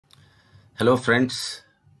Hello friends,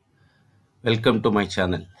 welcome to my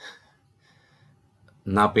channel.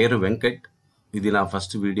 నా పేరు వెంకట్. ఇది నా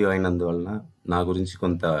ఫస్ట్ వీడియో అయినందువలన నా గురించి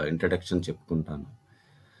కొంత ఇంట్రడక్షన్ చెప్పుకుంటాను.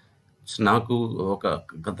 నాకు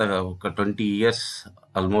గత 20 ఇయర్స్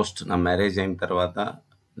ఆల్మోస్ట్ నా మ్యారేజ్ అయిన తర్వాత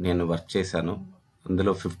నేను వర్క్ చేశాను.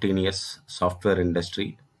 అందులో 15 years software industry.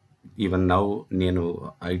 Even now నేను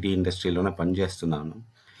ఐటీ ఇండస్ట్రీలోనే పనిచేస్తున్నాను.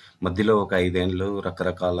 మధ్యలో ఒక 5 ఏళ్ళు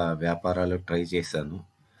రకరకాల వ్యాపారాలు ట్రై చేశాను.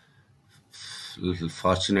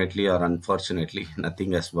 Fortunately or unfortunately,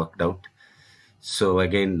 nothing has worked out. So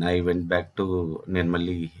again, I went back to నేను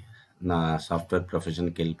మళ్ళీ నా సాఫ్ట్వేర్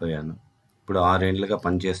ప్రొఫెషన్కి వెళ్ళిపోయాను. ఇప్పుడు 6 ఏళ్ళుగా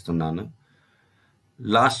పనిచేస్తున్నాను.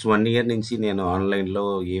 లాస్ట్ 1 ఇయర్ నుంచి నేను ఆన్లైన్లో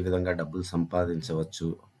ఏ విధంగా డబ్బులు సంపాదించవచ్చు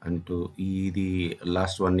అంటూ ఇది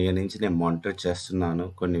లాస్ట్ 1 ఇయర్ నుంచి నేను మానిటర్ చేస్తున్నాను.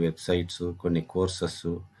 కొన్ని వెబ్సైట్స్, కొన్ని కోర్సెస్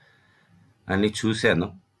అన్నీ చూశాను.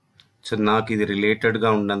 సో నాకు ఇది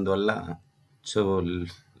రిలేటెడ్గా ఉన్నందువల్ల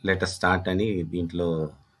లెట్ స్టార్ట్ అని దీంట్లో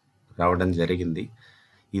రావడం జరిగింది.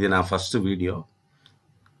 ఇది నా ఫస్ట్ వీడియో.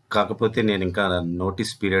 కాకపోతే నేను ఇంకా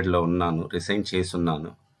నోటీస్ పీరియడ్లో ఉన్నాను, రిజైన్ చేస్తున్నాను.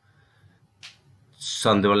 సో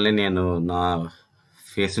అందువల్లనే నేను నా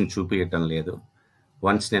ఫేస్ని చూపించటం లేదు.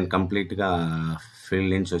 వన్స్ నేను కంప్లీట్గా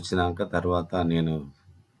ఫీల్డ్ నుంచి వచ్చినాక తర్వాత నేను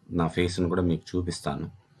నా ఫేస్ని కూడా మీకు చూపిస్తాను.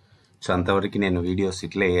 సో అంతవరకు నేను వీడియోస్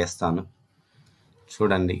ఇట్లే వేస్తాను.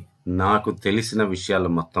 చూడండి, నాకు తెలిసిన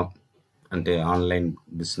విషయాలు మొత్తం, అంటే ఆన్లైన్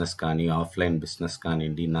బిజినెస్ కానీ ఆఫ్లైన్ బిజినెస్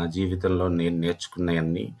కానివ్వండి, నా జీవితంలో నేను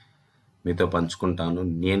నేర్చుకున్నవన్నీ మీతో పంచుకుంటాను.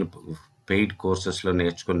 నేను పెయిడ్ కోర్సెస్లో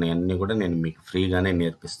నేర్చుకున్నవన్నీ కూడా నేను మీకు ఫ్రీగానే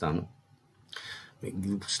నేర్పిస్తాను.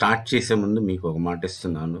 స్టార్ట్ చేసే ముందు మీకు ఒక మాట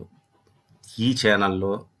ఇస్తున్నాను. ఈ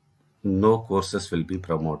ఛానల్లో no courses will be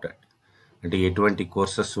promoted. అంటే ఎటువంటి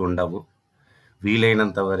కోర్సెస్ ఉండవు.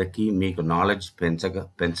 వీలైనంత వరకు మీకు నాలెడ్జ్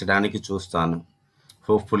పెంచడానికి చూస్తాను.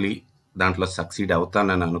 హోప్ఫుల్లీ దాంట్లో సక్సీడ్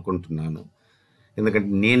అవుతానని అనుకుంటున్నాను. ఎందుకంటే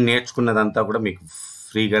నేను నేర్చుకున్నదంతా కూడా మీకు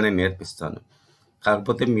ఫ్రీగానే నేర్పిస్తాను.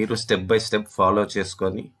 కాకపోతే మీరు స్టెప్ బై స్టెప్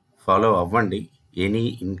ఫాలో అవ్వండి.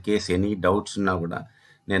 ఇన్ కేస్ ఎనీ డౌట్స్ ఉన్నా కూడా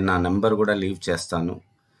నేను నా నెంబర్ కూడా లీవ్ చేస్తాను.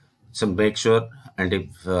 So make sure. అంటే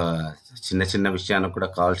చిన్న చిన్న విషయానికి కూడా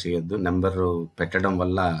కాల్ చేయొద్దు. నెంబరు పెట్టడం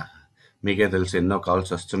వల్ల మీకే తెలుసు ఎన్నో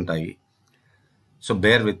కాల్స్ వస్తుంటాయి. So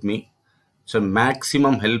bear with me. So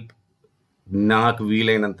maximum help నాకు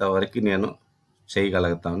వీలైనంత వరకు నేను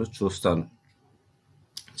చేయగలుగుతాను, చూస్తాను.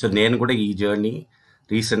 సో నేను కూడా ఈ జర్నీ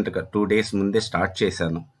రీసెంట్గా 2 డేస్ ముందే స్టార్ట్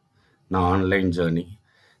చేశాను, నా ఆన్లైన్ జర్నీ.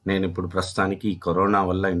 నేను ఇప్పుడు ప్రస్తుతానికి ఈ కరోనా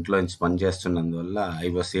వల్ల ఇంట్లో నుంచి పనిచేస్తున్నందువల్ల I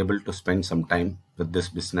was able to spend some time with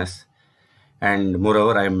this business. And more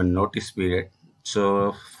over I'm in notice period. So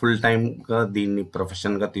full టైమ్గా దీన్ని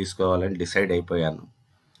ప్రొఫెషన్గా తీసుకోవాలని డిసైడ్ అయిపోయాను.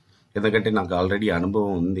 ఎందుకంటే నాకు ఆల్రెడీ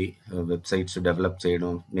అనుభవం ఉంది వెబ్సైట్స్ డెవలప్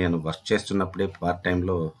చేయడం. నేను వర్క్ చేస్తున్నప్పుడే పార్ట్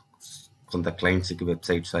టైంలో కొంత క్లయింట్స్కి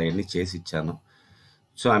వెబ్సైట్స్ అవన్నీ చేసి ఇచ్చాను.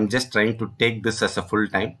 So I'm just trying to take this us a full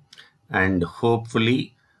time and hopefully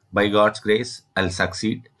by God's grace I will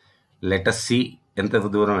succeed. Let us see ఎంత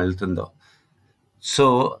దూరం వెళ్తుందో. సో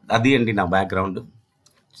అది అండి నా బ్యాక్గ్రౌండ్.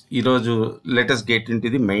 ఈరోజు let us get in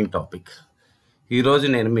to the main topic. ఈరోజు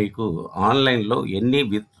నేను మీకు ఆన్లైన్లో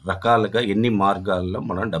ఎన్ని మార్గాల్లో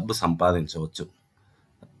మనం డబ్బు సంపాదించవచ్చు.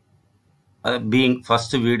 బీయింగ్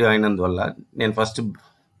ఫస్ట్ వీడియో అయినందువల్ల నేను ఫస్ట్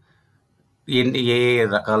ఏ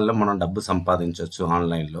రకాల్లో మనం డబ్బు సంపాదించవచ్చు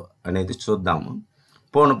ఆన్లైన్లో అనేది చూద్దాము.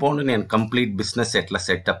 పోను నేను కంప్లీట్ బిజినెస్ ఎట్లా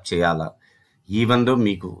సెటప్ చేయాలా, ఈవెన్ దో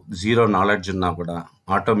మీకు జీరో నాలెడ్జ్ ఉన్నా కూడా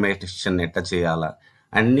ఆటోమేషన్ ఎట్లా చేయాలా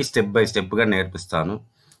అన్నీ స్టెప్ బై స్టెప్గా నేర్పిస్తాను.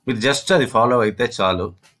 మీరు జస్ట్ అది ఫాలో అయితే చాలు.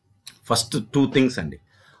 ఫస్ట్ 2 థింగ్స్ అండి.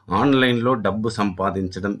 ఆన్లైన్లో డబ్బు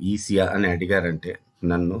సంపాదించడం ఈజీయా అని అడిగారంటే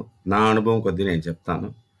నన్ను, నా అనుభవం కొద్దీ నేను చెప్తాను.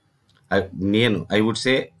 ఐ వుడ్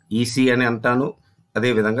సే ఈజీ అని అంటాను,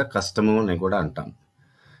 అదేవిధంగా కష్టము అని కూడా అంటాను.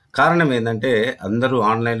 కారణం ఏంటంటే అందరూ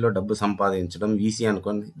ఆన్లైన్లో డబ్బు సంపాదించడం ఈజీ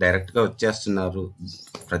అనుకొని డైరెక్ట్గా వచ్చేస్తున్నారు.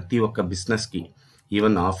 ప్రతి ఒక్క బిజినెస్కి,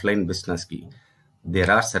 ఈవెన్ ఆఫ్లైన్ బిజినెస్కి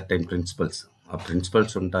దేర్ ఆర్ సర్టెన్ ప్రిన్సిపల్స్. ఆ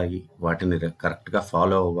ప్రిన్సిపల్స్ ఉంటాయి, వాటిని కరెక్ట్గా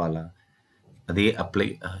ఫాలో అవ్వాలా. అదే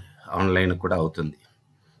అప్లై ఆన్లైన్ కూడా అవుతుంది.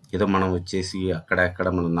 ఏదో మనం వచ్చేసి అక్కడ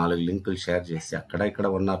మనం 4 లింకులు షేర్ చేసి ఇక్కడ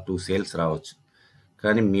 1 or 2 సేల్స్ రావచ్చు.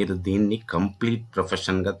 కానీ మీరు దీన్ని కంప్లీట్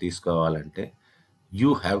ప్రొఫెషన్గా తీసుకోవాలంటే you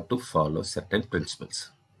have to follow certain principles.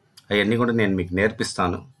 అవన్నీ కూడా నేను మీకు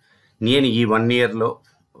నేర్పిస్తాను. నేను ఈ 1 ఇయర్లో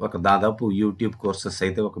దాదాపు యూట్యూబ్ కోర్సెస్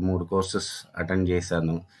అయితే 3 కోర్సెస్ అటెండ్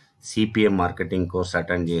చేశాను. సిపిఎం మార్కెటింగ్ కోర్స్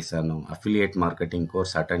అటెండ్ చేశాను. అఫిలియేట్ మార్కెటింగ్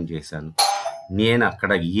కోర్స్ అటెండ్ చేశాను. నేను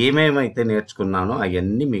అక్కడ ఏమేమైతే నేర్చుకున్నానో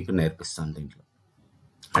అవన్నీ మీకు నేర్పిస్తాను. దీంట్లో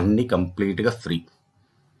అన్నీ కంప్లీట్గా ఫ్రీ.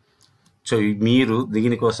 సో మీరు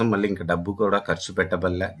దీనికోసం మళ్ళీ ఇంకా డబ్బు కూడా ఖర్చు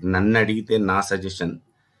పెట్టబల్లే. నన్ను అడిగితే నా సజెషన్,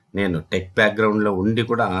 నేను టెక్ బ్యాక్గ్రౌండ్లో ఉండి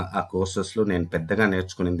కూడా ఆ కోర్సెస్లో నేను పెద్దగా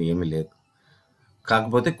నేర్చుకునేది ఏమీ లేదు.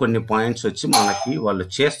 కాకపోతే కొన్ని పాయింట్స్ వచ్చి మనకి వాళ్ళు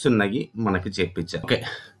చేస్తున్నవి మనకి చెప్పించారు. Okay,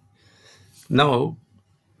 now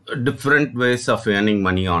different ways of earning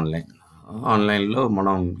money ఆన్లైన్లో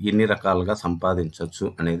మనం ఎన్ని రకాలుగా సంపాదించవచ్చు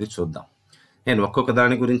అనేది చూద్దాం. నేను ఒక్కొక్క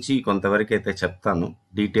దాని గురించి కొంతవరకు అయితే చెప్తాను.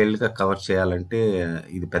 డీటెయిల్డ్గా కవర్ చేయాలంటే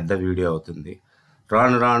ఇది పెద్ద వీడియో అవుతుంది.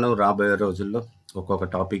 రాబోయే రోజుల్లో ఒక్కొక్క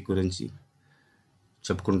టాపిక్ గురించి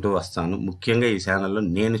చెప్పుకుంటూ వస్తాను. ముఖ్యంగా ఈ ఛానల్లో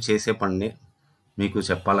నేను చేసే పనినే మీకు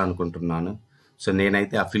చెప్పాలనుకుంటున్నాను. సో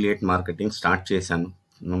నేనైతే అఫిలియేట్ మార్కెటింగ్ స్టార్ట్ చేశాను.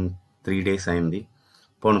 3 days అయింది.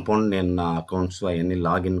 పోను నేను నా అకౌంట్స్ అవన్నీ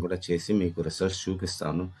లాగిన్ కూడా చేసి మీకు రిజల్ట్స్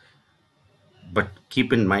చూపిస్తాను. బట్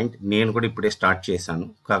కీప్ ఇన్ మైండ్, నేను కూడా ఇప్పుడే స్టార్ట్ చేశాను.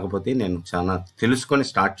 కాకపోతే నేను చాలా తెలుసుకొని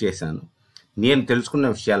స్టార్ట్ చేశాను. నేను తెలుసుకున్న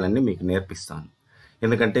విషయాలన్నీ మీకు నేర్పిస్తాను.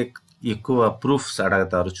 ఎందుకంటే ఎక్కువ ప్రూఫ్స్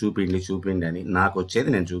అడుగుతారు, చూపిండి అని. నాకు వచ్చేది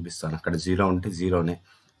నేను చూపిస్తాను. అక్కడ 0 ఉంటే 0నే.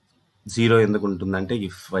 0 ఎందుకు ఉంటుందంటే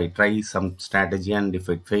if I try some strategy and if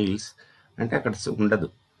it fails అంటే అక్కడ ఉండదు.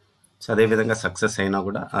 సో అదేవిధంగా సక్సెస్ అయినా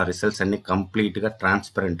కూడా ఆ రిజల్ట్స్ అన్నీ కంప్లీట్గా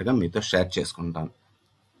ట్రాన్స్పరెంట్గా మీతో షేర్ చేసుకుంటాను.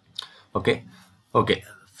 Okay,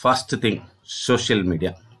 first thing social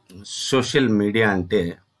media అంటే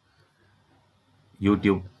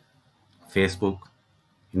YouTube, Facebook,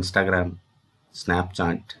 Instagram,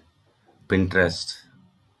 Snapchat, Pinterest,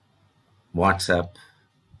 WhatsApp,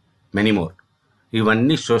 many more.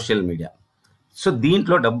 ఇవన్నీ సోషల్ మీడియా. సో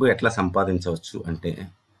దీంట్లో డబ్బు ఎట్లా సంపాదించవచ్చు అంటే,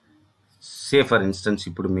 ఫర్ ఇన్స్టెన్స్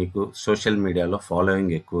ఇప్పుడు మీకు సోషల్ మీడియాలో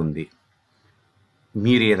ఫాలోయింగ్ ఎక్కువ ఉంది.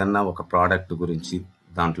 మీరు ఏదన్నా ఒక ప్రోడక్ట్ గురించి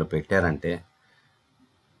దాంట్లో పెట్టారంటే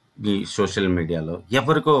ఈ సోషల్ మీడియాలో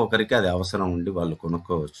ఎవరికో ఒకరికి అది అవసరం ఉండి వాళ్ళు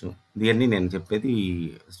కొనుక్కోవచ్చు. ఇవన్నీ నేను చెప్పేది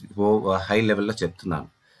హై లెవెల్లో చెప్తున్నాను.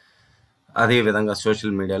 అదేవిధంగా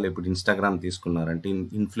సోషల్ మీడియాలో ఇప్పుడు ఇన్స్టాగ్రామ్ తీసుకున్నారంటే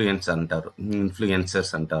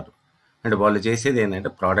ఇన్ఫ్లుయెన్సర్స్ అంటారు. అంటే వాళ్ళు చేసేది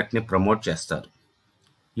ఏంటంటే ప్రోడక్ట్ని ప్రమోట్ చేస్తారు.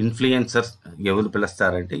 ఇన్ఫ్లుయెన్సర్స్ ఎవరు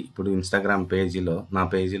పిలుస్తారంటే, ఇప్పుడు ఇన్స్టాగ్రామ్ నా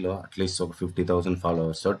పేజీలో అట్లీస్ట్ ఒక 50,000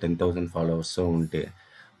 ఫాలోవర్స్ 10,000 ఫాలోవర్స్ ఉంటే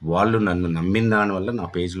వాళ్ళు నన్ను నమ్మిన దానివల్ల నా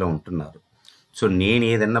పేజ్లో ఉంటున్నారు. సో నేను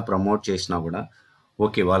ఏదన్నా ప్రమోట్ చేసినా కూడా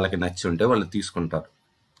ఓకే, వాళ్ళకి నచ్చి ఉంటే వాళ్ళు తీసుకుంటారు.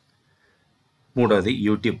 మూడవది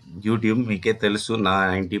యూట్యూబ్ మీకే తెలుసు. నా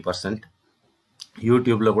 90%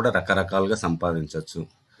 యూట్యూబ్లో కూడా రకరకాలుగా సంపాదించవచ్చు.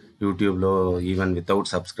 యూట్యూబ్లో ఈవెన్ వితౌట్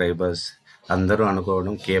సబ్స్క్రైబర్స్. అందరూ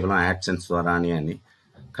అనుకోవడం కేవలం యాడ్సెన్స్ ద్వారా అని,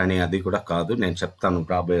 కానీ అది కూడా కాదు. నేను చెప్తాను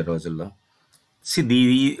రాబోయే రోజుల్లో.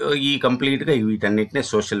 ఈ కంప్లీట్గా వీటన్నిటినే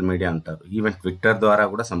సోషల్ మీడియా అంటారు. ఈవెన్ ట్విట్టర్ ద్వారా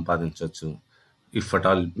కూడా సంపాదించవచ్చు ఇఫ్ అట్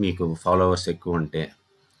ఆల్ మీకు ఫాలోవర్స్ ఎక్కువ ఉంటే.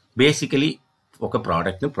 బేసికలీ ఒక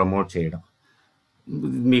ప్రోడక్ట్ని ప్రమోట్ చేయడం.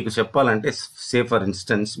 మీకు చెప్పాలంటే ఫర్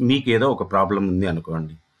ఇన్స్టెన్స్ మీకు ఏదో ఒక ప్రాబ్లం ఉంది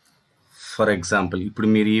అనుకోండి. ఫర్ ఎగ్జాంపుల్ ఇప్పుడు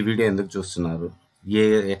మీరు ఈ వీడియో ఎందుకు చూస్తున్నారు,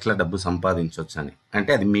 ఎట్లా డబ్బు సంపాదించవచ్చు అని.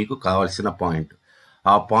 అంటే అది మీకు కావాల్సిన పాయింట్.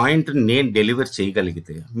 ఆ పాయింట్ నేను డెలివర్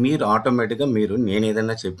చేయగలిగితే మీరు ఆటోమేటిక్గా నేను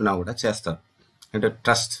ఏదైనా చెప్పినా కూడా చేస్తారు. అంటే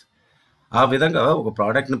ట్రస్ట్. ఆ విధంగా ఒక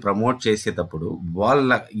ప్రోడక్ట్ని ప్రమోట్ చేసేటప్పుడు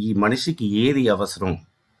ఈ మనిషికి ఏది అవసరం.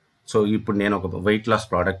 సో ఇప్పుడు నేను ఒక వెయిట్ లాస్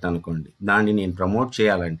ప్రోడక్ట్ అనుకోండి, దాన్ని నేను ప్రమోట్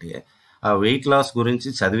చేయాలంటే ఆ వెయిట్ లాస్ గురించి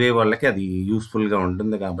చదివే వాళ్ళకి అది యూస్ఫుల్గా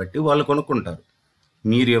ఉంటుంది కాబట్టి వాళ్ళు కొనుక్కుంటారు.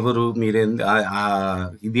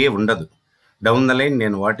 ఇదే ఉండదు. డౌన్ ద లైన్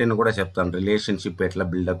నేను వాటిని కూడా చెప్తాను. రిలేషన్షిప్ ఎట్లా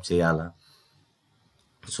బిల్డప్ చేయాలా,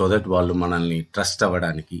 సో దట్ వాళ్ళు మనల్ని ట్రస్ట్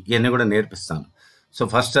అవ్వడానికి ఇవన్నీ కూడా నేర్పిస్తాను. సో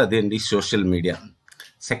ఫస్ట్ అదేంటి సోషల్ మీడియా.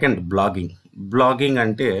 సెకండ్ బ్లాగింగ్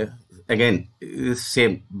అంటే అగైన్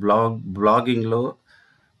సేమ్. బ్లాగింగ్లో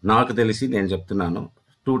నాకు తెలిసి నేను చెప్తున్నాను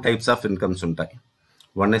 2 types ఆఫ్ ఇన్కమ్స్ ఉంటాయి.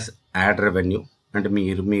 One is add revenue. అంటే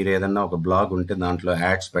మీరు ఏదన్నా ఒక బ్లాగ్ ఉంటే దాంట్లో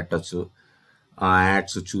యాడ్స్ పెట్టచ్చు. ఆ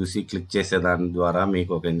యాడ్స్ చూసి క్లిక్ చేసే దాని ద్వారా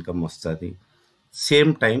మీకు ఒక ఇన్కమ్ వస్తుంది.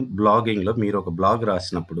 సేమ్ టైం బ్లాగింగ్లో మీరు ఒక బ్లాగ్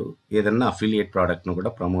రాసినప్పుడు ఏదన్నా అఫిలియేట్ ప్రోడక్ట్ను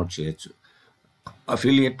కూడా ప్రమోట్ చేయొచ్చు.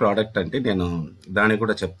 అఫిలియేట్ ప్రోడక్ట్ అంటే నేను దాన్ని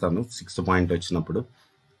కూడా చెప్తాను 6th పాయింట్ వచ్చినప్పుడు.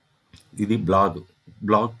 ఇది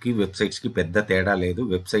బ్లాగ్కి వెబ్సైట్స్కి పెద్ద తేడా లేదు.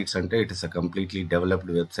 వెబ్సైట్స్ అంటే it is a completely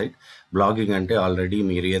developed website. Blogging అంటే ఆల్రెడీ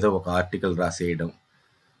మీరు ఏదో ఒక article రాసేయడం.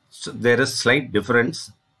 So there is slight difference,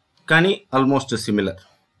 కానీ ఆల్మోస్ట్ సిమిలర్.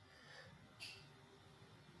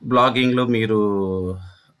 బ్లాగింగ్లో మీరు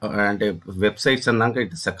అంటే వెబ్సైట్స్ అన్నాక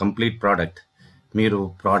it is a complete product. మీరు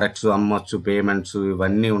ప్రోడక్ట్స్ అమ్మొచ్చు, పేమెంట్స్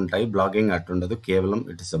ఇవన్నీ ఉంటాయి. బ్లాగింగ్ అట్టుండదు. కేవలం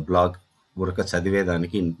ఇట్ ఇస్ అ బ్లాగ్. ఉరక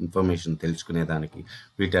చదివేదానికి, ఇన్ఫర్మేషన్ తెలుసుకునేదానికి.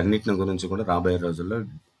 వీటన్నిటిని గురించి కూడా రాబోయే రోజుల్లో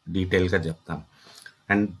డీటెయిల్గా చెప్తాను.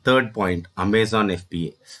 And third point Amazon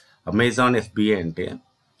FBA అంటే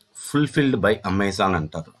ఫుల్ఫిల్డ్ బై అమెజాన్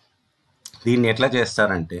అంటారు. దీన్ని ఎట్లా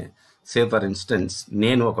చేస్తారంటే, ఫర్ ఇన్స్టెన్స్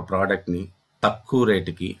నేను ఒక ప్రోడక్ట్ని తక్కువ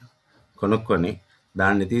రేటుకి కొనుక్కొని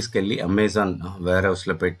దాన్ని తీసుకెళ్ళి అమెజాన్ వేర్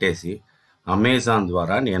హౌస్లో పెట్టేసి అమెజాన్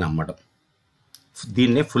ద్వారా నేను అమ్మడం.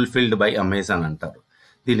 దీన్నే ఫుల్ఫిల్డ్ బై అమెజాన్ అంటారు.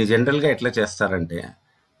 దీన్ని జనరల్గా ఎట్లా చేస్తారంటే,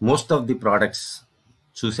 మోస్ట్ ఆఫ్ ది ప్రోడక్ట్స్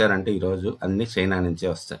చూసారంటే ఈరోజు అన్నీ చైనా నుంచే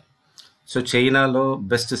వస్తాయి. సో చైనాలో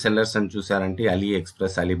బెస్ట్ సెల్లర్స్ అని చూసారంటే అలీ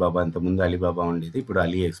ఎక్స్ప్రెస్, అలీబాబా. అంతకుముందు అలీబాబా ఉండేది, ఇప్పుడు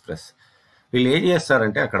అలీ ఎక్స్ప్రెస్. వీళ్ళు ఏం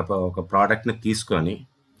చేస్తారంటే అక్కడ ఒక ప్రోడక్ట్ని తీసుకొని,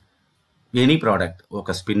 ఎనీ ప్రోడక్ట్,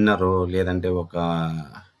 ఒక స్పిన్నరు లేదంటే ఒక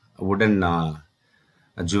వుడెన్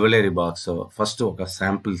జ్యువెలరీ బాక్స్, ఫస్ట్ ఒక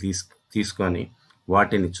శాంపుల్ తీసుకొని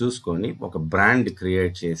వాటిని చూసుకొని ఒక బ్రాండ్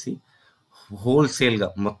క్రియేట్ చేసి హోల్సేల్గా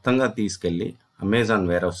మొత్తంగా తీసుకెళ్ళి అమెజాన్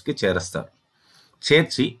వేర్హౌస్కి చేరుస్తారు.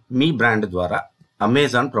 చేర్చి మీ బ్రాండ్ ద్వారా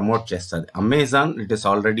అమెజాన్ ప్రమోట్ చేస్తుంది. అమెజాన్ ఇట్ ఈస్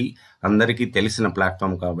ఆల్రెడీ అందరికీ తెలిసిన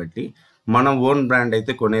ప్లాట్ఫామ్ కాబట్టి మన ఓన్ బ్రాండ్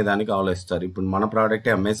అయితే కొనేదానికి ఆలోచిస్తారు. ఇప్పుడు మన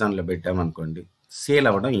ప్రోడక్టే అమెజాన్లో పెట్టామనుకోండి, సేల్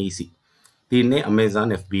అవ్వడం ఈజీ. దీన్నే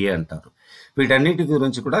అమెజాన్ FBA అంటారు. వీటన్నిటి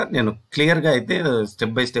గురించి కూడా నేను క్లియర్గా అయితే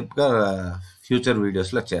స్టెప్ బై స్టెప్గా ఫ్యూచర్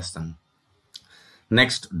వీడియోస్లో చేస్తాను.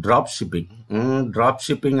 Next drop shipping. Drop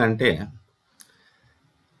shipping అంటే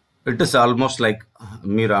ఇట్ ఇస్ ఆల్మోస్ట్ లైక్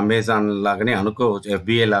మీరు అమెజాన్ లాగానే అనుకోవచ్చు,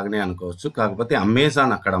 FBA లాగానే అనుకోవచ్చు. కాకపోతే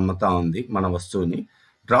అమెజాన్ అక్కడ అమ్ముతా ఉంది మన వస్తువుని.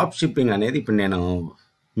 డ్రాప్ షిప్పింగ్ అనేది ఇప్పుడు నేను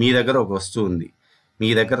మీ దగ్గర ఒక వస్తువు ఉంది, మీ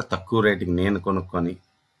దగ్గర తక్కువ రేటుకి నేను కొనుక్కొని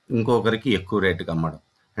ఇంకొకరికి ఎక్కువ రేటుకి అమ్మడం.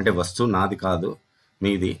 అంటే వస్తువు నాది కాదు,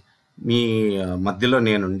 మీది. మీ మధ్యలో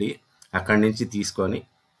నేనుండి అక్కడి నుంచి తీసుకొని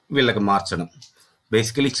వీళ్ళకి మార్చడం,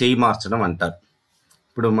 బేసికలీ చేయి మార్చడం అంటారు.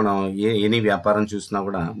 ఇప్పుడు మనం ఎనీ వ్యాపారం చూసినా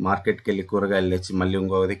కూడా మార్కెట్కి వెళ్ళి కూరగాయలు తెచ్చి మళ్ళీ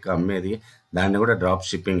ఇంకో దిక్కు అమ్మేది, దాన్ని కూడా డ్రాప్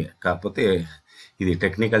షిప్పింగే. కాకపోతే ఇది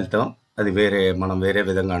టెక్నికల్ టర్మ్, అది మనం వేరే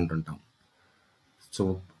విధంగా అంటుంటాం. సో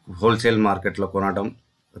హోల్సేల్ మార్కెట్లో కొనడం,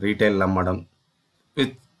 రీటైల్ అమ్మడం,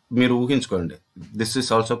 మీరు ఊహించుకోండి. This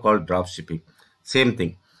is also called drop shipping. Same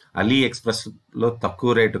thing, Ali ఎక్స్ప్రెస్లో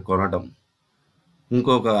తక్కువ రేటు కొనడం,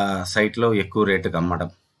 ఇంకొక సైట్లో ఎక్కువ రేటుకి అమ్మడం,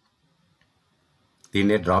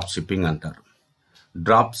 దీన్నే డ్రాప్ షిప్పింగ్ అంటారు.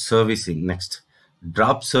 Drop servicing. Next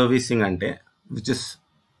drop servicing అంటే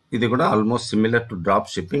ఇది కూడా almost similar to drop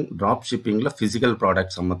shipping. Drop షిప్పింగ్లో ఫిజికల్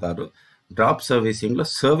ప్రోడక్ట్స్ అమ్ముతారు, డ్రాప్ సర్వీసింగ్లో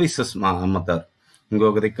సర్వీసెస్ అమ్ముతారు.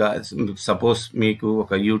 ఇంకొక దిక్క, సపోజ్ మీకు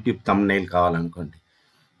ఒక యూట్యూబ్ థంబ్నెయిల్ కావాలనుకోండి,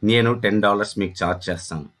 నేను $10 మీకు ఛార్జ్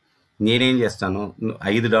చేస్తాను. నేనేం చేస్తాను,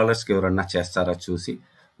 $5కి ఎవరన్నా చేస్తారా చూసి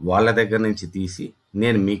వాళ్ళ దగ్గర నుంచి తీసి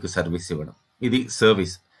నేను మీకు సర్వీస్ ఇవ్వడం, ఇది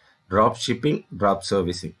service. Drop shipping, drop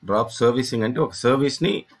servicing. Drop servicing అంటే ఒక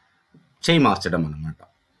సర్వీస్ని చేయి మార్చడం అన్నమాట.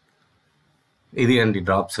 ఇది అండి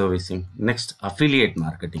drop servicing. Next affiliate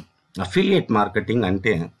marketing. Affiliate marketing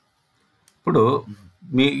అంటే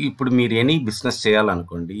ఇప్పుడు మీరు ఎనీ బిజినెస్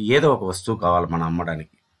చేయాలనుకోండి, ఏదో ఒక వస్తువు కావాలి మనం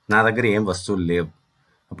అమ్మడానికి. నా దగ్గర ఏం వస్తువులు లేవు.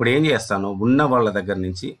 అప్పుడు ఏం చేస్తాను, ఉన్న వాళ్ళ దగ్గర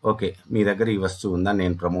నుంచి ఓకే మీ దగ్గర ఈ వస్తువు ఉందా,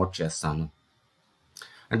 నేను ప్రమోట్ చేస్తాను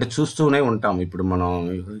అంటే చూస్తూనే ఉంటాం. ఇప్పుడు మనం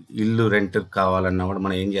ఇల్లు రెంట్ కావాలన్నా కూడా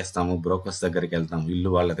మనం ఏం చేస్తాము, బ్రోకర్స్ దగ్గరికి వెళ్తాం, ఇల్లు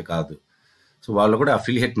వాళ్ళది కాదు. సో వాళ్ళు కూడా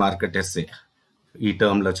అఫిలియేట్ మార్కెటర్సే ఈ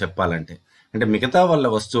టర్మ్లో చెప్పాలంటే. అంటే మిగతా వాళ్ళ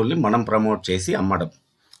వస్తువుల్ని మనం ప్రమోట్ చేసి అమ్మడం,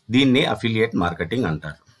 దీన్ని అఫిలియేట్ మార్కెటింగ్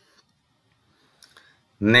అంటారు.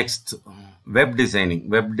 Next web designing.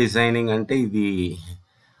 Web designing అంటే ఇది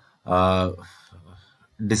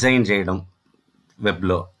డిజైన్ చేయడం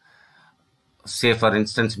వెబ్లో. ఫర్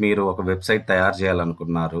ఇన్స్టెన్స్ మీరు ఒక వెబ్సైట్ తయారు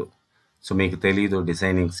చేయాలనుకున్నారు, సో మీకు తెలీదు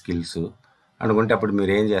డిజైనింగ్ స్కిల్స్ అనుకుంటే అప్పుడు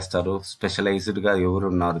మీరు ఏం చేస్తారు, స్పెషలైజ్డ్గా ఎవరు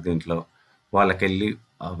ఉన్నారు దీంట్లో వాళ్ళకెళ్ళి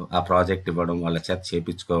ఆ ప్రాజెక్ట్ ఇవ్వడం, వాళ్ళ చేత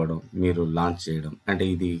చేయించుకోవడం, మీరు లాంచ్ చేయడం. అంటే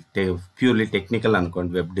ఇది ప్యూర్లీ టెక్నికల్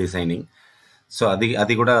అనుకోండి వెబ్ డిజైనింగ్. సో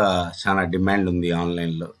అది కూడా చాలా డిమాండ్ ఉంది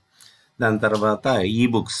ఆన్లైన్లో. దాని తర్వాత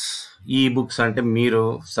ఈ బుక్స్ అంటే మీరు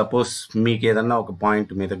సపోజ్ మీకు ఏదన్నా ఒక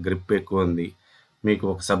పాయింట్ మీద గ్రిప్ ఎక్కువ ఉంది, మీకు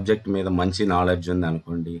ఒక సబ్జెక్ట్ మీద మంచి నాలెడ్జ్ ఉంది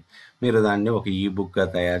అనుకోండి, మీరు దాన్ని ఒక బుక్గా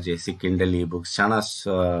తయారు చేసి కిండల్ బుక్స్ చాలా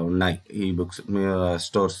ఉన్నాయి, బుక్స్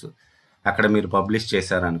స్టోర్స్, అక్కడ మీరు పబ్లిష్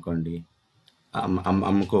చేశారనుకోండి,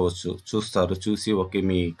 అమ్ముకోవచ్చు. చూసి ఓకే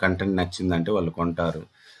మీ కంటెంట్ నచ్చిందంటే వాళ్ళు కొంటారు.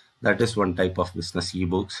 That is one type of business,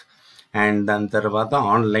 books. And దాని తర్వాత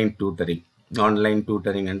ఆన్లైన్ ట్యూటరింగ్. ఆన్లైన్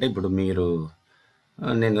ట్యూటరింగ్ అంటే ఇప్పుడు మీరు,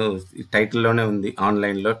 నేను టైటిల్లోనే ఉంది,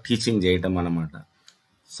 ఆన్లైన్లో టీచింగ్ చేయడం అన్నమాట.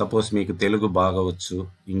 సపోజ్ మీకు తెలుగు బాగా వచ్చు,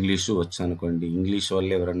 ఇంగ్లీషు వచ్చు అనుకోండి, ఇంగ్లీష్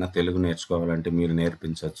వాళ్ళు ఎవరన్నా తెలుగు నేర్చుకోవాలంటే మీరు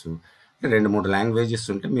నేర్పించవచ్చు. 2-3 లాంగ్వేజెస్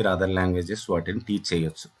ఉంటే మీరు అదర్ లాంగ్వేజెస్ వాటిని టీచ్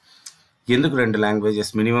చేయొచ్చు. ఎందుకు 2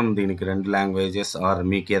 లాంగ్వేజెస్, మినిమం దీనికి 2 లాంగ్వేజెస్, ఆర్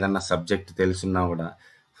మీకు ఏదన్నా సబ్జెక్ట్ తెలుసున్నా కూడా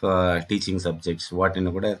టీచింగ్ సబ్జెక్ట్స్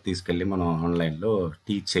వాటిని కూడా తీసుకెళ్ళి మనం ఆన్లైన్లో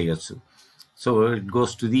టీచ్ చేయొచ్చు. So it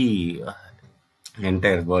goes to the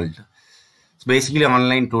entire world. Basically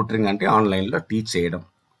online tutoring అంటే ఆన్లైన్లో టీచ్ చేయడం,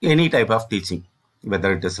 any type of teaching,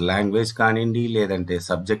 whether it is language కానివ్వండి, లేదంటే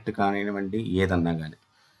సబ్జెక్ట్ కానివ్వండి, ఏదన్నా కానీ.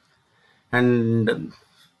 అండ్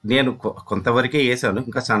నేను కొంతవరకే వేసాను,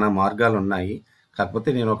 ఇంకా చాలా మార్గాలు ఉన్నాయి. కాకపోతే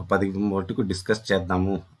నేను ఒక 10 మటుకు డిస్కస్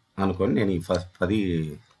చేద్దాము అనుకొని నేను ఈ 10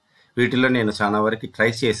 వీటిలో నేను చాలా వరకు ట్రై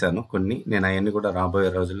చేశాను కొన్ని. నేను అవన్నీ కూడా రాబోయే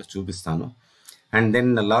రోజుల్లో చూపిస్తాను. అండ్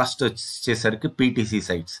దెన్ లాస్ట్ వచ్చేసరికి పీటీసీ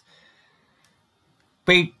సైట్స్.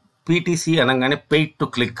 పెయిడ్ పీటీసీ అనగానే పెయిడ్ టు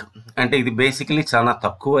క్లిక్ అంటే ఇది బేసికలీ చాలా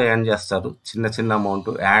తక్కువ ఎర్న్ చేస్తారు. చిన్న చిన్న అమౌంట్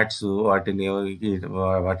యాడ్స్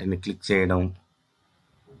వాటిని క్లిక్ చేయడం,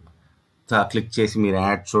 క్లిక్ చేసి మీరు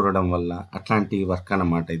యాడ్ చూడడం వల్ల అట్లాంటి వర్క్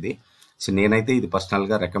అన్నమాట ఇది. సో నేనైతే ఇది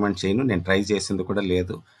పర్సనల్గా రికమెండ్ చేయను, నేను ట్రై చేసింది కూడా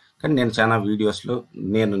లేదు. కానీ నేను చాలా వీడియోస్లో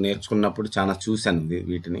నేను నేర్చుకున్నప్పుడు చాలా చూశాను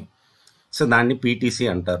వీటిని. సో దాన్ని పీటీసీ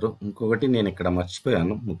అంటారు. ఇంకొకటి నేను ఇక్కడ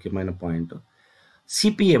మర్చిపోయాను ముఖ్యమైన పాయింట్,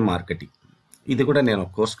 సిపిఏ మార్కెటింగ్. ఇది కూడా నేను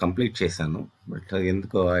కోర్స్ కంప్లీట్ చేశాను, బట్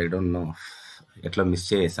ఎందుకో ఐ డోంట్ నో ఎట్లా మిస్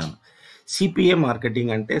చేశాను. సిపిఏ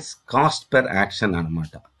మార్కెటింగ్ అంటే కాస్ట్ పర్ యాక్షన్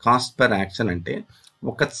అనమాట. కాస్ట్ పర్ యాక్షన్ అంటే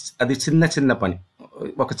అది చిన్న పని,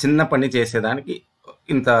 ఒక చిన్న పని చేసేదానికి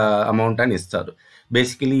ఇంత అమౌంట్ అని ఇస్తారు.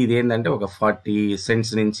 బేసికలీ ఇది ఏంటంటే ఒక 40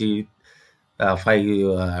 సెంట్స్ నుంచి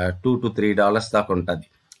 $2 to $3 దాకా ఉంటుంది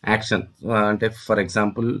యాక్షన్. అంటే ఫర్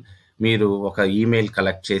ఎగ్జాంపుల్ మీరు ఒక ఈమెయిల్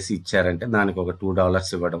కలెక్ట్ చేసి ఇచ్చారంటే దానికి ఒక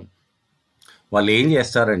 $2 ఇవ్వడం. వాళ్ళు ఏం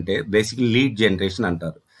చేస్తారంటే బేసిక్లీ లీడ్ జనరేషన్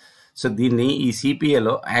అంటారు. సో దీన్ని ఈ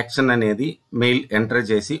సిపిఏలో యాక్షన్ అనేది మెయిల్ ఎంటర్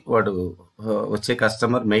చేసి వాడు వచ్చే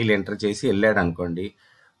కస్టమర్ మెయిల్ ఎంటర్ చేసి వెళ్ళాడు అనుకోండి,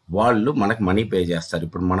 వాళ్ళు మనకు మనీ పే చేస్తారు.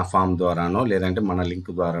 ఇప్పుడు మన ఫామ్ ద్వారానో లేదంటే మన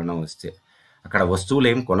లింక్ ద్వారానో వస్తే అక్కడ వస్తువులు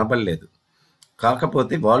ఏం కొనబడలేదు.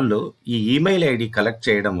 కాకపోతే వాళ్ళు ఈ ఈమెయిల్ ఐడి కలెక్ట్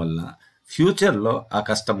చేయడం వల్ల ఫ్యూచర్లో ఆ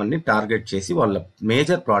కస్టమర్ని టార్గెట్ చేసి వాళ్ళ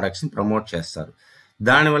మేజర్ ప్రోడక్ట్స్ని ప్రమోట్ చేస్తారు.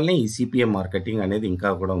 దానివల్లనే ఈ సిపిఏ మార్కెటింగ్ అనేది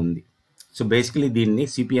ఇంకా కూడా ఉంది. సో బేసికలీ దీన్ని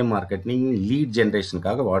సిపిఎం మార్కెటింగ్ లీడ్ జనరేషన్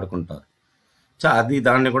కాగా వాడుకుంటారు. సో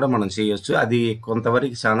దాన్ని కూడా మనం చేయొచ్చు. అది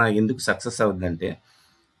కొంతవరకు చాలా ఎందుకు సక్సెస్ అవుతుందంటే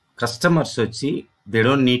కస్టమర్స్ వచ్చి they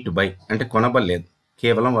don't need to buy అంటే కొనబడలేదు,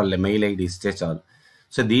 కేవలం వాళ్ళ మెయిల్ ఐడి ఇస్తే చాలు.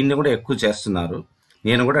 సో దీన్ని కూడా ఎక్కువ చేస్తున్నారు.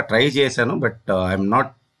 నేను కూడా ట్రై చేశాను, but I'm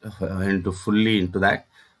not fully in to that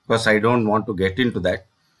because I don't want to get in to that.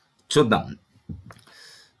 చూద్దాం.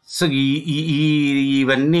 సో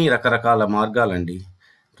ఇవన్నీ రకరకాల మార్గాలండి.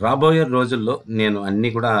 రాబోయే రోజుల్లో నేను అన్నీ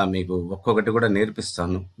కూడా మీకు ఒక్కొక్కటి కూడా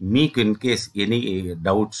నేర్పిస్తాను. మీకు in case any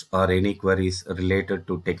doubts or any queries related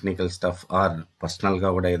to technical stuff are పర్సనల్గా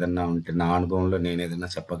కూడా ఏదన్నా ఉంటే నా అనుభవంలో నేను ఏదైనా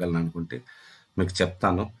చెప్పగలను అనుకుంటే మీకు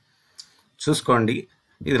చెప్తాను. చూసుకోండి.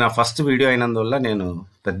 ఇది నా ఫస్ట్ వీడియో అయినందువల్ల నేను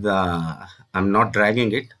పెద్ద I'm not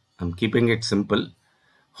dragging it, I'm keeping it simple.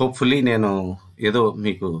 Hopefully నేను ఏదో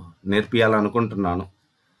మీకు నేర్పియాలనుకుంటున్నాను.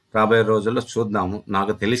 రాబోయే రోజుల్లో చూద్దాము.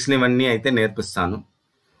 నాకు తెలిసినవన్నీ అయితే నేర్పిస్తాను.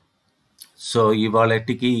 సో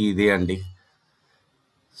ఇవాళకి ఇదే అండి.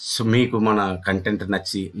 సో మీకు మన కంటెంట్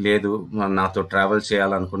నచ్చి లేదు నాతో ట్రావెల్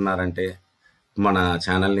చేయాలనుకున్నారంటే మన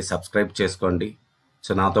ఛానల్ని సబ్స్క్రైబ్ చేసుకోండి.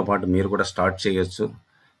 సో నాతో పాటు మీరు కూడా స్టార్ట్ చేయొచ్చు.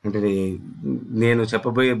 అంటే నేను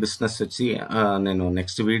చెప్పబోయే బిజినెస్ వచ్చి నేను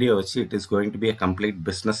నెక్స్ట్ వీడియో వచ్చి it is going to be a complete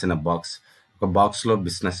business in a box. ఒక బాక్స్లో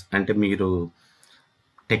బిజినెస్ అంటే మీరు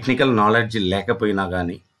టెక్నికల్ నాలెడ్జ్ లేకపోయినా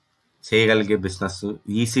కానీ చేయగలిగే బిజినెస్,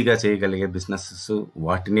 ఈజీగా చేయగలిగే బిజినెసెస్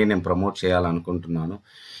వాటిని నేను ప్రమోట్ చేయాలనుకుంటున్నాను.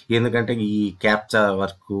 ఎందుకంటే ఈ క్యాప్చా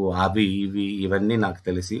వర్క్ అవి ఇవన్నీ నాకు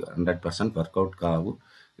తెలిసి 100% వర్కౌట్ కావు.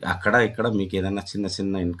 అక్కడ ఇక్కడ మీకు ఏదైనా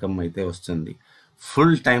చిన్న ఇన్కమ్ అయితే వస్తుంది.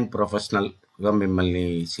 ఫుల్ టైం ప్రొఫెషనల్గా మిమ్మల్ని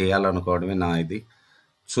చేయాలనుకోవడమే నా ఇది.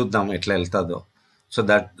 చూద్దాం ఎట్లా వెళ్తుందో. సో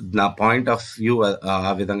నా పాయింట్ ఆఫ్ వ్యూ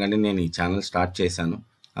ఆ విధంగానే నేను ఈ ఛానల్ స్టార్ట్ చేశాను.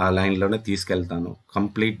 ఆ లైన్లోనే తీసుకెళ్తాను.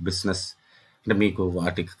 కంప్లీట్ బిజినెస్ అంటే మీకు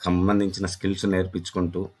వాటికి సంబంధించిన స్కిల్స్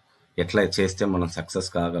నేర్పించుకుంటూ ఎట్లా చేస్తే మనం సక్సెస్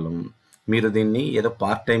కాగలం. మీరు దీన్ని ఏదో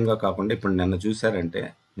పార్ట్ టైంగా కాకుండా ఇప్పుడు నన్ను చూసారంటే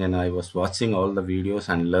నేను I was watching all the videos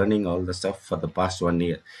and learning all the stuff for the past 1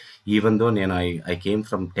 year. Even though నేను I came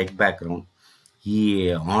from tech background. ఈ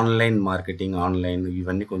ఆన్లైన్ మార్కెటింగ్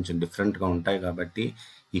ఇవన్నీ కొంచెం డిఫరెంట్గా ఉంటాయి కాబట్టి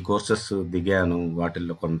ఈ కోర్సెస్ దిగాను.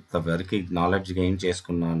 వాటిల్లో కొంతవరకు నాలెడ్జ్ గెయిన్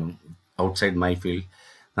చేసుకున్నాను అవుట్ సైడ్ మై ఫీల్డ్.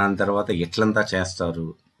 దాని తర్వాత ఎట్లంతా చేస్తారు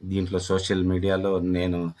దీంట్లో సోషల్ మీడియాలో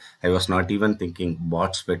నేను I was not even thinking.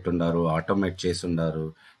 Bots పెట్టుండారు, automate చేసి ఉండారు,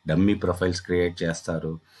 డమ్మీ ప్రొఫైల్స్ క్రియేట్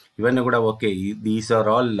చేస్తారు. ఇవన్నీ కూడా ఓకే, దీస్ ఆర్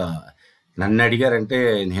ఆల్ నన్ను అడిగారంటే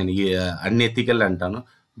నేను అన్ఎథికల్ అంటాను.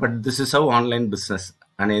 But this is how online business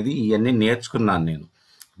అనేది ఇవన్నీ నేర్చుకున్నాను నేను.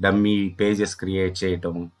 డమ్మీ పేజెస్ క్రియేట్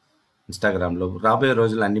చేయటం ఇన్స్టాగ్రామ్లో. రాబోయే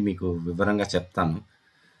రోజులు అన్నీ మీకు వివరంగా చెప్తాను.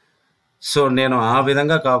 సో నేను ఆ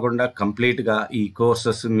విధంగా కాకుండా కంప్లీట్గా ఈ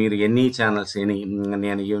కోర్సెస్ మీరు ఎన్ని ఛానల్స్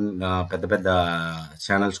నేను పెద్ద పెద్ద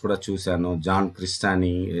ఛానల్స్ కూడా చూశాను. జాన్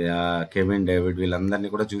క్రిస్టాని, కెవిన్ డేవిడ్ వీళ్ళందరినీ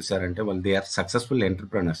కూడా చూశారంటే వాళ్ళు they are successful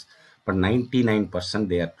entrepreneurs. But 99%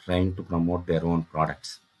 they are trying to promote their own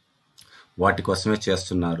products. వాటి కోసమే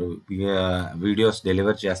చేస్తున్నారు. వీడియోస్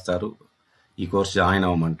డెలివర్ చేస్తారు, ఈ కోర్స్ జాయిన్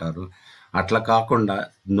అవ్వమంటారు. అట్లా కాకుండా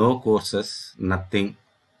నో కోర్సెస్, నథింగ్.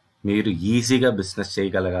 మీరు ఈజీగా బిజినెస్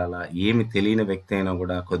చేయగలగాల. ఏమి తెలియని వ్యక్తి అయినా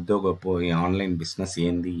కూడా కొద్దో గొప్ప ఈ ఆన్లైన్ బిజినెస్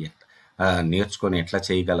ఏంది నేర్చుకొని ఎట్లా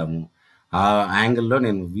చేయగలము ఆ యాంగిల్లో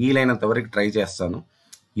నేను వీలైనంత వరకు ట్రై చేస్తాను.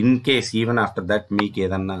 In case even after that మీకు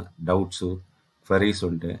ఏదన్నా డౌట్స్, క్వరీస్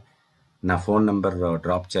ఉంటే నా ఫోన్ నెంబర్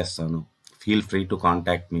డ్రాప్ చేస్తాను. Feel free to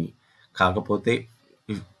contact me. కాకపోతే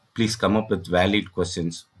please come up with valid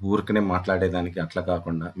questions. ఊరికనే మాట్లాడేదానికి అట్లా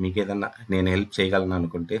కాకుండా మీకు ఏదన్నా నేను హెల్ప్ చేయగలను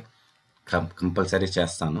అనుకుంటే కంపల్సరీ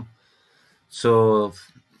చేస్తాను. సో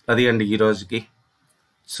అది అండి ఈ రోజుకి.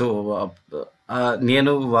 సో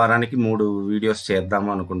నేను వారానికి 3 వీడియోస్ చేద్దాము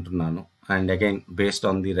అనుకుంటున్నాను. And again based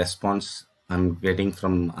on the response I'm getting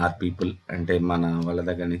from are people, అంటే మన వాళ్ళ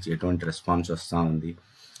దగ్గర నుంచి ఎటువంటి రెస్పాన్స్ వస్తూ ఉంది,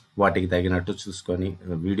 వాటికి తగినట్టు చూసుకొని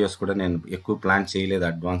వీడియోస్ కూడా నేను ఎక్కువ ప్లాన్ చేయలేదు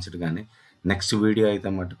అడ్వాన్స్డ్గానే. నెక్స్ట్ వీడియో అయితే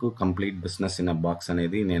మటుకు complete business in a box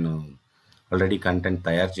అనేది నేను ఆల్రెడీ కంటెంట్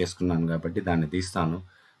తయారు చేసుకున్నాను కాబట్టి దాన్ని తీస్తాను.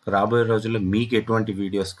 రాబోయే రోజుల్లో మీకు ఎటువంటి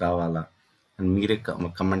వీడియోస్ కావాలా అని మీరే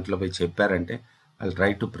కమెంట్లో పోయి చెప్పారంటే I'll try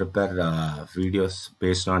to prepare videos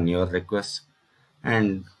based on your requests and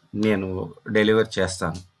నేను డెలివర్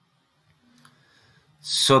చేస్తాను.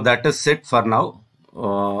 So that is it for now.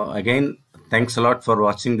 Again, thanks a lot for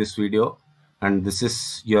watching this video, and this is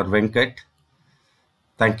your Venkat.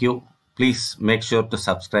 Thank you. Please make sure to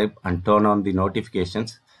subscribe and turn on the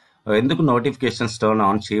notifications. ఎందుకు notifications turn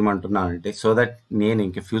on చేయమంటున్నా అంటే so that నేను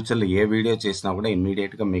ఇంక ఫ్యూచర్లో ఏ video చేసినా కూడా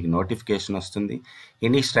ఇమ్మీడియట్గా మీకు notification వస్తుంది.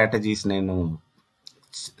 ఎనీ స్ట్రాటజీస్ నేను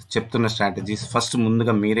చెప్తున్న స్ట్రాటజీస్ ఫస్ట్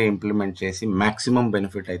ముందుగా మీరే ఇంప్లిమెంట్ చేసి మ్యాక్సిమం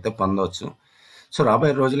బెనిఫిట్ అయితే పొందవచ్చు. సో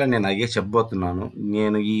రాబోయే రోజుల్లో నేను అయ్యే చెప్పబోతున్నాను.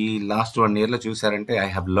 నేను ఈ లాస్ట్ 1 yearలో చూసారంటే I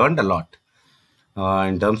have learned a lot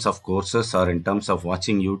in terms of courses are in terms of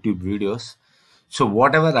watching YouTube videos. So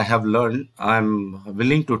what ever I have learned I'm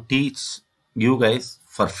willing to teach you guys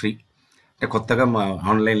for free. అంటే కొత్తగా మా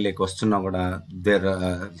ఆన్లైన్లోకి వస్తున్నా కూడా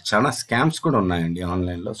చాలా scams కూడా ఉన్నాయండి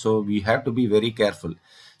ఆన్లైన్లో. So we have to be very careful.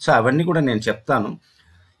 So అవన్నీ కూడా నేను చెప్తాను.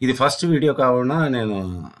 ఇది ఫస్ట్ వీడియో కావున నేను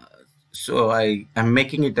I'm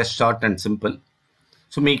making it a short and simple.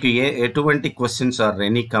 So మీకు ఎటువంటి questions or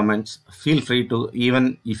any comments feel free to, even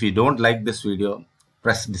if you don't like this video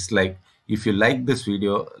press dislike. If you like this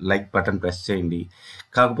video like button press చేయండి.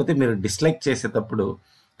 కాకపోతే మీరు dislike చేసేటప్పుడు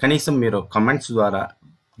కనీసం మీరు comments ద్వారా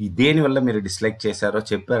దేనివల్ల మీరు డిస్లైక్ చేశారో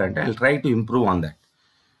చెప్పారంటే I try to improve on that.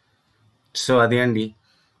 So అదే అండి.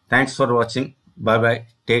 Thanks for watching. Bye bye.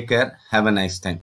 Take care. Have a nice time.